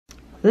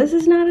this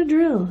is not a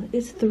drill.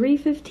 It's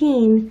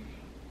 3:15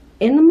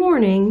 in the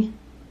morning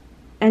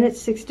and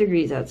it's 6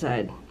 degrees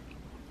outside.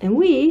 And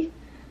we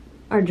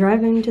are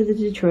driving to the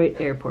Detroit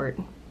airport.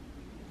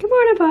 Good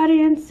morning,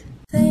 audience.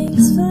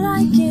 Thanks for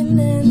liking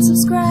and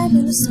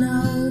subscribing to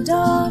Snow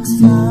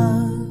Dogs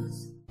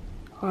Vlogs.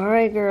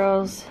 Alright,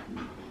 girls.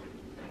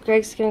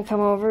 Greg's gonna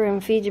come over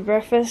and feed you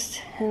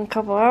breakfast in a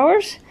couple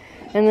hours.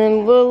 And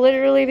then we'll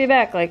literally be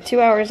back like 2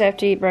 hours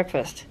after you eat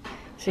breakfast.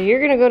 So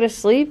you're gonna go to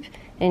sleep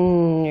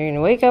and you're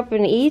gonna wake up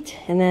and eat,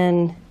 and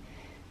then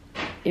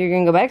you're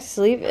gonna go back to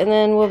sleep, and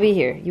then we'll be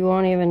here. You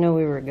won't even know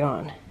we were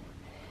gone.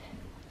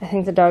 I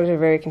think the dogs are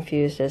very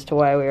confused as to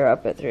why we were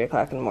up at 3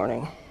 o'clock in the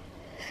morning.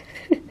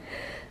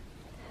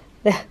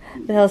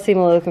 They'll seem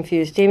a little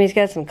confused. Jamie's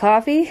got some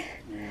coffee.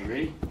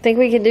 Ready? Think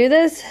we can do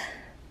this?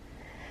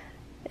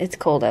 It's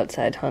cold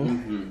outside,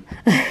 hon.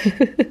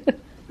 Good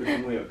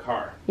thing we have a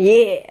car.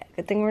 Yeah,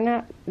 good thing we're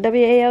not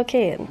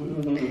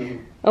WALKing.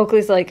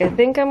 Oakley's like, I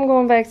think I'm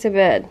going back to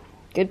bed.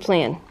 Good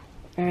plan.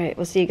 Alright,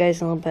 we'll see you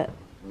guys in a little bit.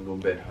 I'm going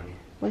to bed, honey.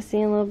 We'll see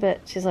you in a little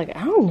bit. She's like,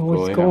 I don't know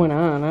what's going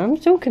on. I'm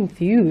so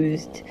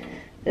confused.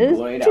 This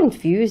is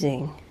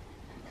confusing.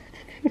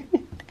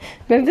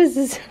 Memphis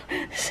is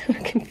so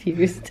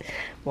confused.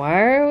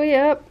 Why are we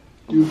up?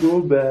 You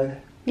go to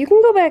bed. You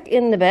can go back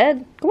in the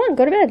bed. Come on,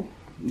 go to bed.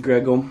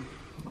 Greg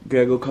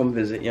will come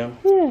visit you.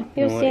 Yeah,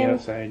 you'll see him.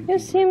 You'll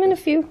see him in a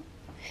few.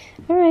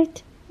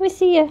 Alright, we'll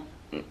see ya.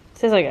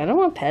 She's like, I don't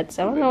want pets.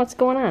 I don't know what's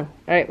going on.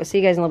 Alright, we'll see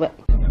you guys in a little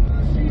bit.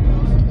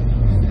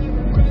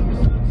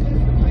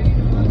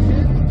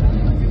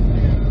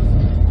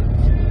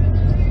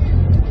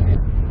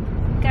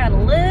 Got a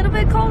little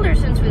bit colder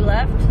since we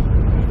left.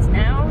 It's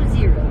now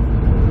 0.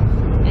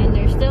 And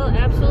there's still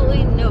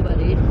absolutely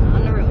nobody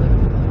on the road.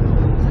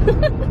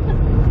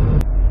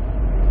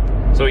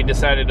 So we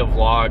decided to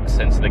vlog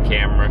since the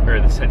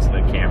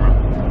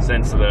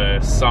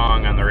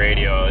song on the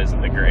radio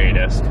isn't the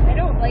greatest. I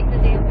don't like the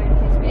damn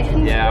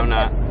band. Yeah, I'm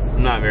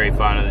not very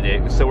fond of the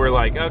day. So we're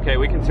like, okay,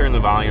 we can turn the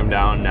volume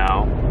down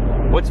now.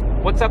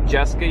 What's up,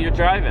 Jessica? You're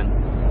driving.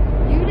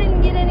 You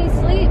didn't get any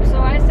sleep, so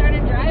I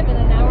started driving,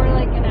 and now we're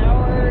like an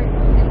hour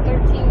and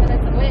 13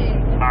 minutes away.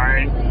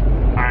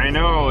 I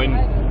know,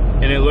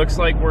 and it looks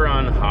like we're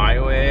on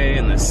highway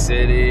in the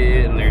city,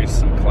 and there's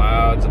some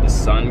clouds, and the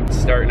sun's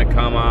starting to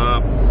come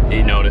up.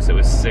 You notice it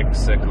was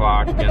 6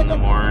 o'clock in the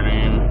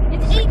morning.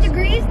 It's 8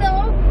 degrees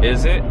though.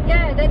 Is it?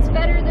 Yeah, that's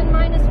better than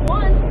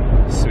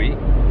 -1. Sweet.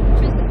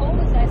 Which was the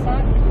coldest I saw.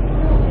 I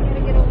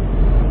gotta get over.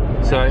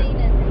 So,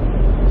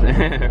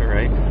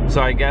 right.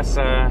 So I guess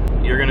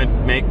you're gonna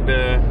make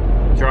the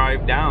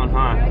drive down,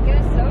 huh? I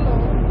guess so.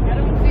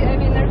 I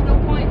mean, there's no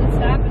point in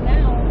stopping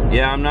now.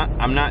 Yeah, I'm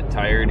not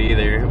tired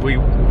either. I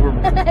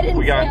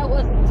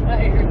wasn't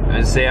tired.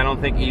 I'd say I don't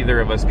think either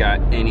of us got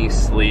any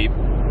sleep,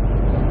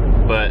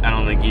 but I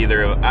don't think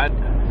either of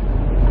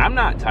I'm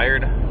not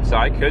tired, so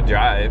I could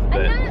drive.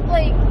 But I'm not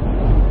like,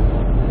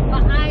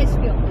 my eyes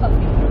feel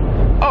puffy.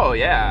 Oh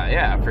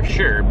yeah, for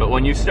sure. But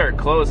when you start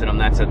closing them,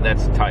 that's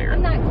tired.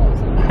 I'm not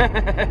closing.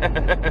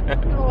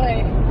 No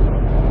way.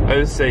 I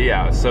would say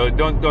yeah. So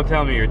don't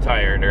tell me you're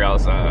tired, or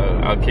else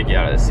I'll kick you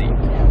out of the seat.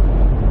 Yeah.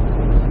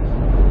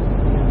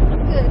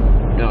 Good.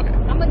 Okay.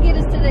 I'm gonna get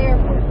us to the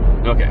airport.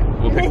 Okay.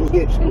 We'll pick. And then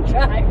you can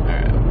drive. All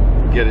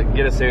right.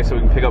 Get us there so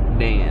we can pick up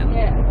Dan.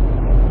 Yeah.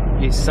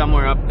 He's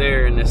somewhere up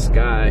there in the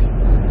sky.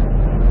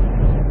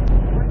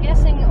 We're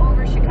guessing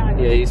over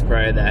Chicago. Yeah, he's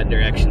probably that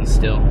direction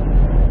still.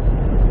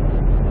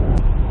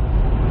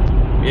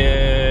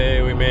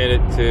 Yay! We made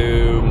it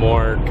to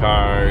more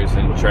cars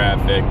and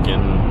traffic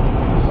and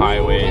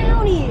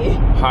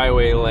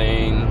highway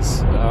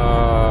lanes.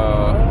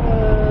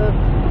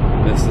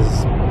 This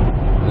is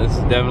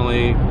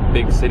definitely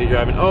big city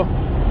driving. Oh,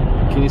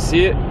 can you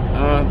see it?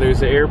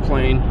 There's an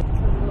airplane.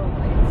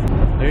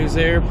 There's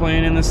an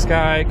airplane in the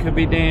sky. Could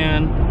be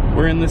Dan.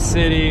 We're in the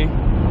city.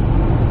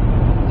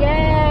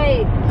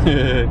 Yay!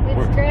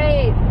 It's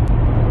great.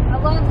 I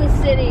love the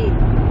city.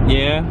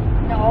 Yeah?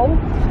 No.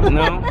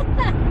 No?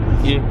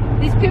 Yeah.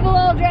 These people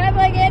all drive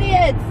like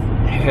idiots.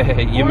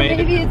 You or made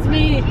maybe it. It's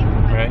me.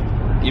 Right?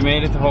 You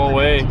made it the whole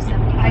way.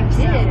 I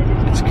did.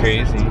 It's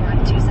crazy.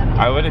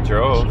 I would have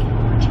drove.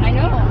 I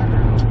know.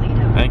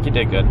 I think you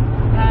did good.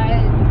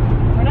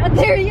 We're not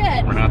there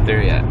yet. We're not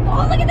there yet.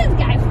 Oh, look at this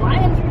guy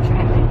flying through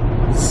traffic.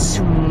 It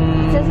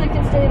says I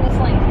can stay in this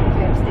lane.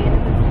 Okay, I'm staying in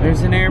this lane.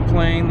 There's an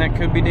airplane. That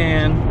could be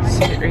Dan.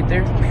 See it right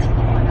there?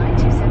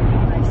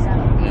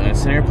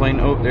 That's an airplane.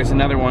 Oh, there's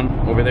another one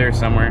over there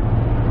somewhere.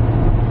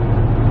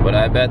 But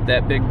I bet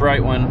that big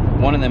bright one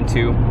of them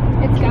two.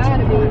 It's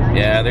gotta be.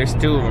 Yeah, there's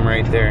 2 of them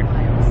right there.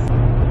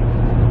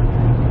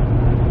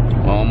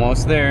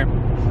 Almost there.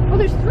 Oh,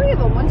 there's 3 of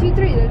them. 1, 2,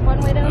 3. There's one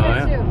way down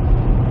there too.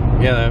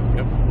 Yeah,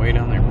 yep, way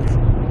down there.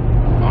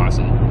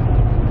 Awesome.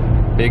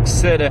 Big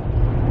city.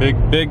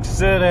 Big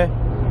city.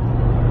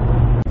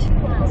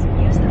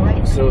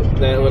 So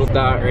that little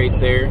dot right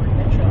there.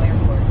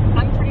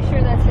 I'm pretty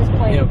sure that's his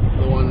plane. Yep,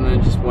 the one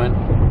that just went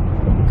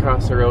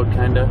across the road,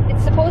 kinda.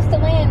 It's supposed to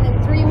land in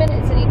 3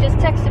 minutes, and he just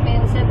texted me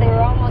and said they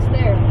were almost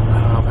there. I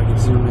don't know if I can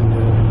zoom into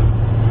it.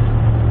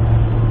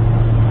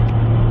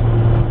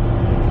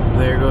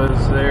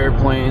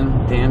 airplane.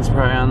 Dan's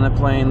probably on the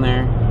plane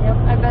there. Yep,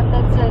 I bet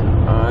that's it.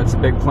 It's a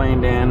big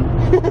plane, Dan.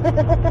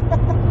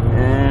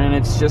 And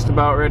it's just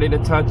about ready to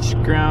touch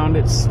ground.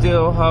 It's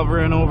still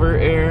hovering over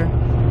air.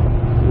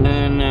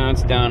 And now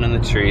it's down in the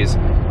trees.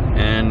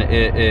 And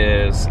it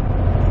is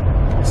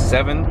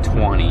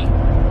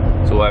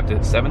 7:20. So we'll have to,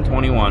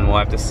 7:21, we'll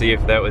have to see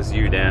if that was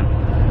you, Dan.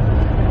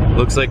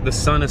 Looks like the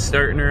sun is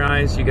starting to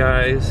rise, you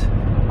guys.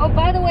 Oh,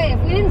 by the way,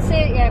 if we didn't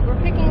say it yet, we're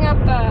picking up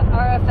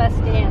RFS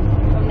Dan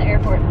from the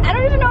airport. I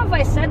don't even know if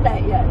I said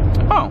that yet.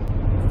 Oh.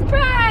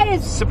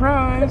 Surprise!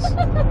 Surprise!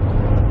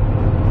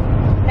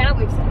 Now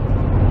we've said it.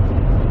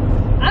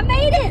 I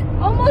made it!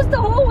 Almost the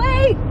whole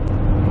way!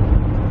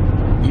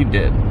 You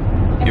did.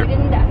 And we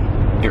didn't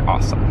die. You're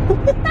awesome.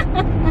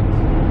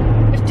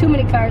 There's too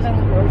many cars on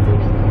the road for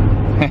me.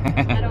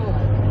 I don't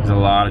want it. There's a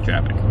lot of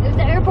traffic. There's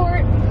the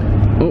airport.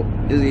 Oh,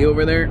 is he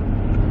over there?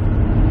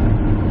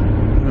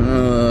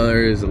 Oh,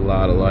 there's a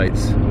lot of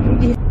lights.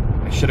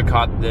 I should have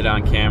caught it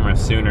on camera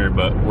sooner,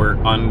 but we're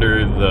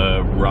under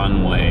the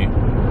runway.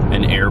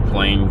 An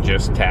airplane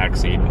just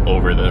taxied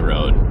over the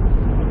road.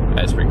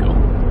 That's pretty cool.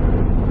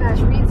 Gosh,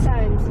 read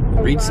signs.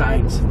 Read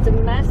signs.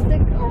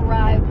 Domestic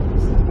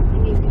arrivals.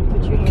 And you can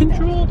put your hand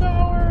Control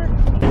tower.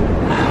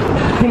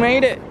 Who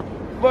made it?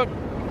 Look,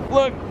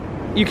 look.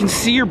 You can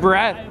see your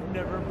breath. I've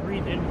never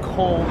breathed in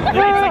cold. It's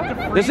like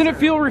the Doesn't it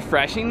feel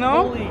refreshing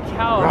though? Holy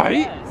cow.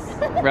 Right?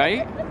 Yes.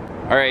 Right?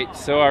 All right,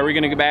 so are we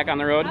gonna go back on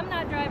the road? I'm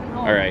not driving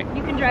home. All right.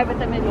 You can drive with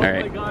them anyway. All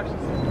right. Oh my gosh,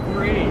 this is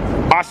great.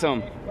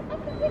 Awesome.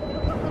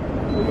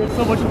 It's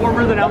so much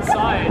warmer than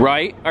outside.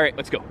 Right? All right,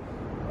 let's go.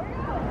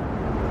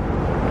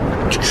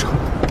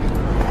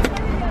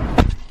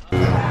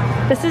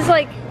 This is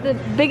like the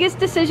biggest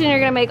decision you're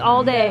gonna make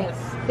all day. Yes.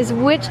 Is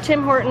which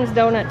Tim Hortons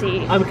donut to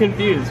eat. I'm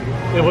confused.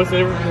 What's the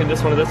difference between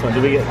this one and this one?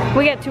 Did we get?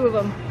 We got two of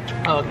them.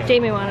 Oh, okay.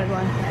 Jamie wanted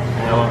one.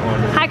 I want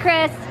one. Hi,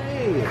 Chris.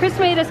 Chris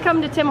made us come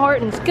to Tim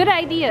Hortons. Good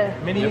idea.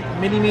 Mini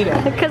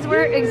meetup. Because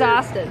we're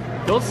exhausted.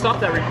 Don't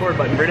stop that record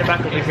button. Bring it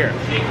back over here.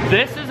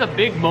 This is a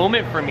big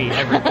moment for me,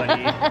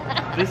 everybody.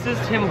 This is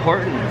Tim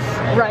Hortons.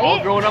 Right? All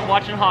growing up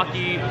watching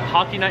hockey,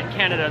 Hockey Night in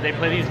Canada, they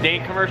play these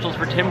dang commercials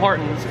for Tim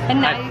Hortons. And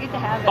now you get to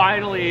have it.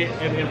 Finally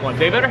in one.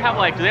 They better have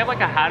like, do they have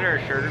like a hat or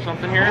a shirt or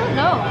something here?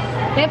 No.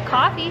 They have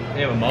coffee.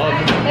 They have a mug.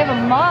 They have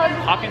a mug.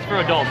 Hockey's for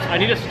adults. I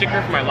need a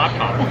sticker for my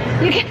laptop.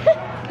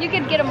 You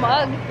could get a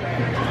mug.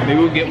 Maybe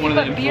we'll get You one of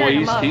can the put beer in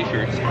a employees' mug.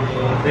 t-shirts.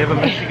 They have a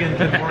Michigan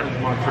Tim Hortons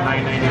mug for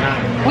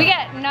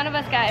 $9.99. None of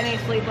us got any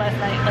sleep last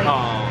night, like,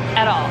 Oh.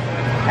 at all.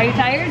 Are you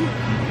tired?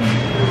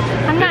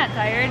 I'm not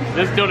tired.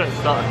 This donut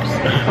sucks.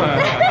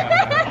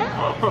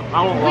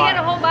 I won't We lie. got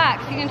a whole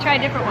box. You can try a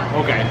different one.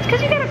 Okay. It's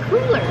because you got a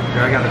cooler.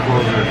 Here, I got the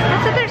closer.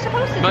 That's what they're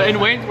supposed to But do. in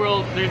Wayne's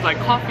World, there's like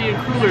coffee and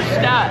cooler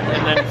stat,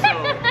 and then so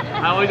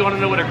I always want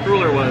to know what a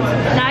cooler was.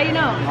 Now you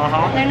know.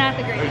 Uh-huh. They're not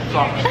the It greatest.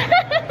 sucks.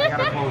 I got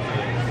a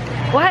closer.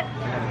 What?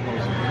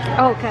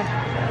 Oh, okay.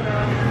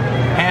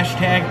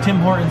 Hashtag Tim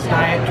Hortons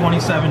Diet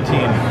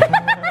 2017.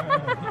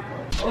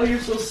 Oh, you're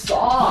so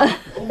soft.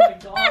 Oh my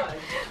god.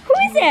 Who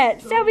is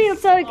that?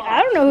 Stubby's like,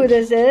 I don't know who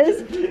this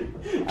is.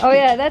 Oh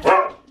yeah,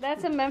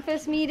 that's a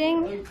Memphis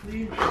meeting.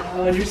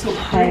 Oh, you're so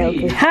Hi,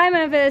 pretty. Hi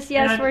Memphis.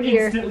 Yes, we're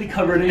here. Instantly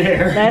covered in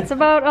hair. That's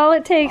about all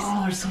it takes.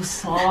 Oh, you're so Well,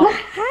 soft.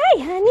 hi,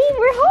 honey.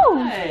 We're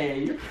home.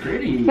 Hey, you're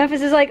pretty.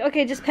 Memphis is like,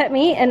 okay, just pet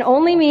me and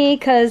only me,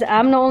 cause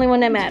I'm the only one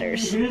that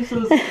matters. You're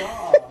so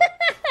soft.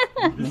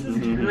 This is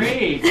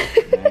great.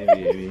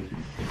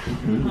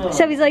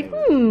 Stubby's like,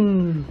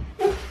 And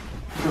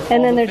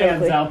then there's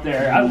fans Oakley. out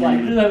there. I'm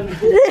like,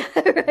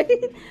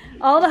 Right?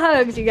 All the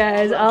hugs, you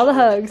guys. All the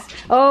hugs.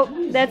 Oh,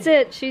 that's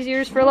it. She's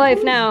yours for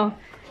life now.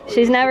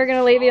 She's never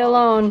gonna leave you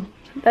alone.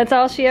 That's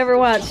all she ever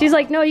wants. She's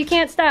like, no, you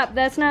can't stop.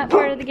 That's not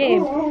part of the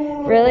game.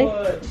 Really?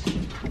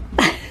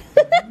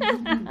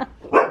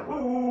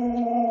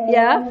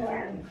 Yeah?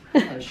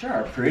 sure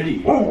are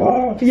pretty.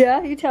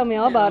 Yeah, you tell me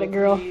all about it,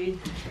 girl.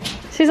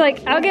 She's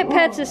like, I'll get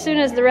pets as soon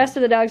as the rest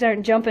of the dogs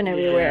aren't jumping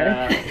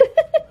everywhere. Yeah.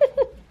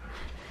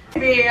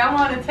 Baby, I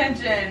want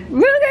attention.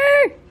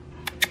 Ruger!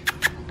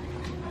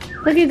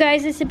 Look, you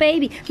guys, it's a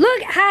baby.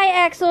 Look, hi,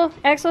 Axel.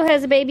 Axel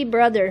has a baby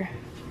brother.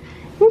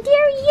 There he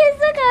is.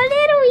 Look how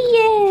little he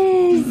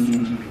is.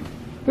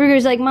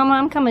 Ruger's like, Mama,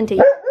 I'm coming to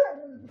you.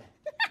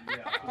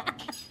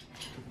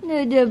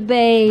 Little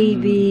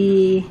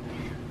baby.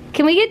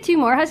 Can we get 2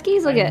 more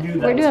huskies? Look at,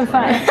 we're doing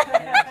fine.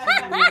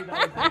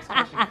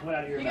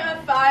 You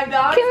got 5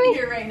 dogs in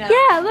here right now.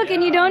 Yeah, look,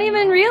 and you don't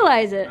even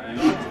realize it.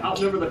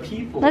 Outnumber the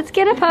people. Let's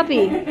get a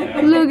puppy.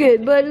 Look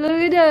at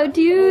how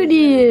cute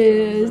he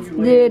is.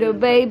 Little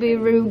baby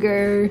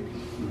Ruger.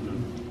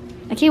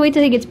 I can't wait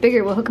till he gets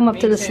bigger. We'll hook him up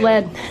to the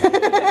sled.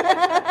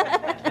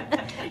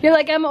 You're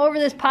like, I'm over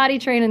this potty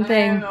training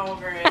thing. I'm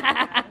over it.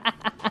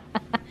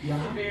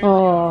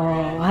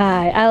 Oh,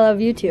 hi. I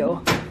love you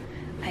too.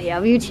 I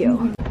love you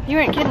too. You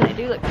weren't kidding. I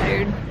do look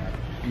tired.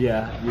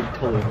 Yeah, you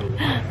totally do.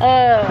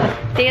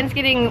 Dan's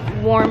getting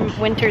warm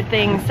winter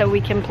things so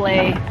we can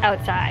play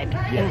outside.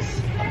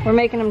 Yes. And we're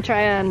making him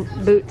try on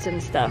boots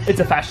and stuff. It's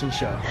a fashion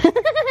show.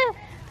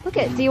 Look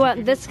at, do you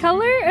want this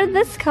color or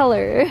this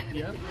color?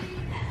 Yep.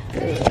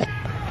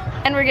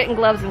 And we're getting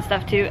gloves and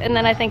stuff too. And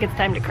then I think it's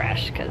time to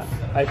crash because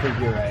I think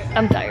you're right.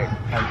 I'm tired.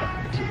 I'm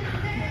tired too.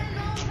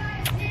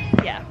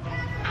 Yeah.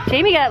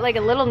 Jamie got like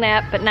a little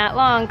nap, but not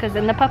long because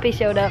then the puppy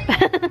showed up.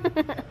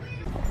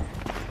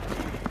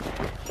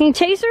 Can you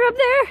chase her up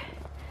there?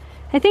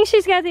 I think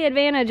she's got the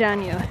advantage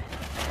on you.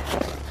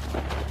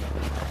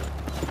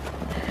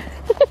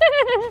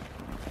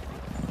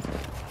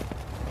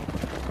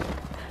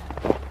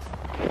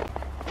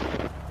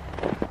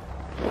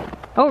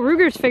 Oh,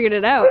 Ruger's figured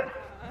it out.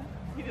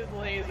 He just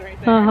lays right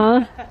there.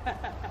 Uh-huh.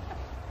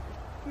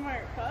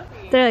 Smart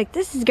puppy. They're like,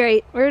 this is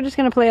great. We're just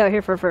gonna play out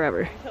here for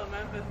forever. Until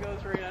Memphis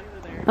goes right under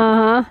there.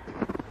 Uh-huh.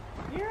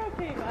 You're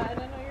okay, bud. I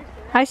know you're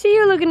scared. I see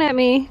you looking at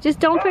me. Just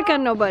don't pick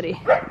on nobody.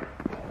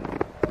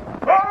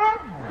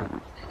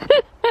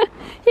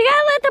 You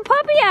gotta let the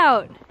puppy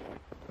out.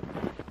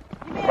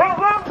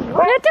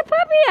 Let the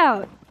puppy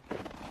out.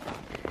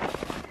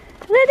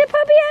 Let the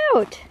puppy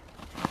out.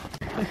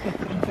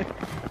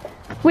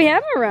 We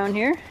have them around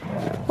here.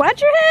 Watch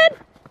your head.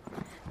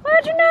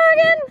 Watch your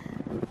noggin.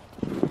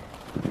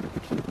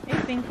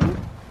 Hey, Pinky.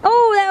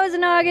 Oh, that was a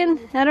noggin.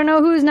 I don't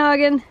know whose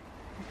noggin.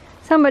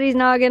 Somebody's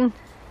noggin.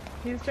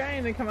 He's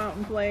trying to come out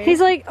and play. He's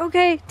like,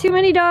 okay, too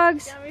many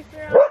dogs. Got me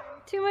surrounded.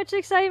 Too much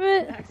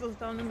excitement. Axel's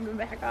telling him to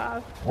back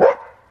off.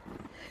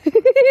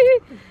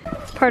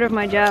 It's part of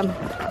my job.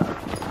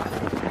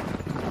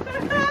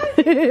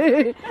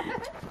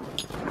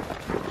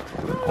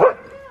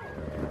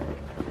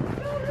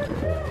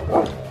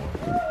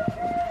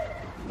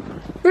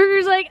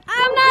 Ruger's like,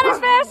 I'm not as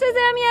fast as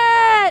them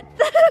yet.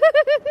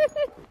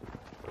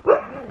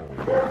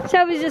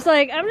 Shelby's just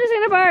like, I'm just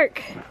gonna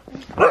bark.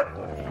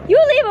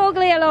 You leave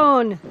Oakley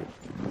alone.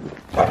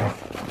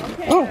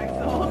 Okay,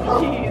 Axel.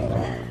 Jeez.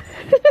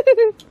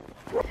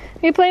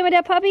 You playing with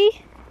that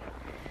puppy?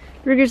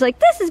 Ruger's like,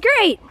 this is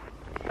great.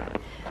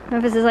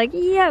 Memphis is like,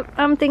 yep,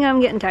 I'm thinking I'm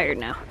getting tired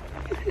now.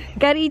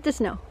 Gotta eat the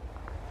snow.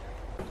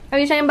 Are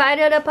you saying bye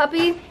to the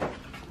puppy?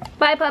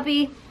 Bye,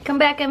 puppy. Come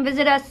back and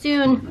visit us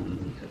soon.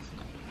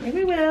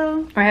 Maybe we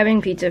will. We're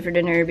having pizza for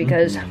dinner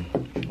because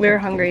we're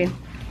hungry.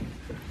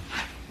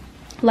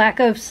 Lack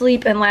of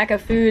sleep and lack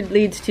of food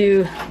leads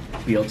to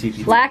BLT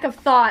pizza. lack of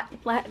thought.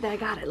 I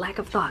got it, lack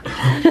of thought.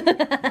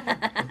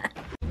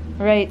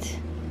 Right,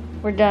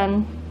 we're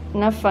done.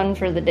 Enough fun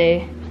for the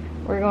day.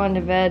 We're going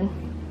to bed.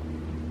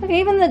 Look,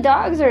 even the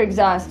dogs are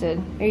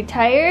exhausted. Are you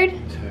tired?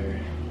 Tired.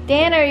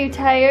 Dan, are you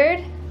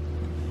tired?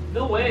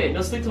 No way.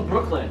 No sleep till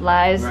Brooklyn.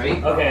 Lies.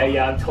 Right? Okay,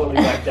 yeah, I'm totally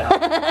wiped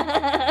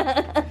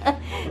out.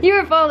 You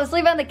were falling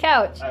asleep on the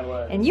couch. I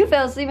was. And you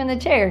fell asleep in the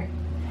chair.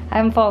 I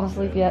haven't fallen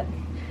asleep yet.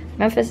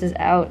 Memphis is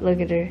out. Look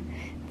at her.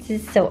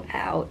 She's so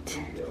out.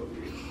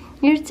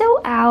 You're so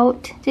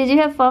out. Did you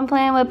have fun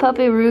playing with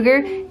Puppy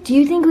Ruger? Do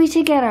you think we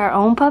should get our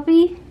own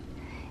puppy?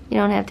 You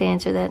don't have to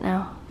answer that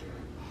now.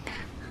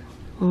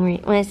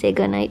 Want to say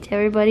goodnight to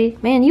everybody?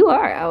 Man, you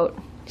are out.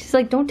 She's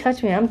like, don't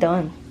touch me. I'm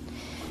done.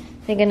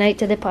 Say goodnight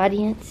to the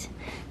audience.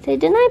 Say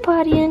goodnight,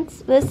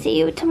 audience. We'll see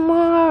you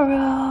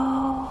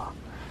tomorrow.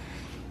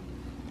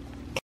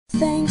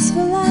 Thanks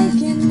for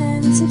liking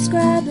and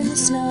subscribing to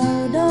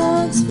Snow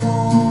Dogs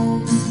Vlog.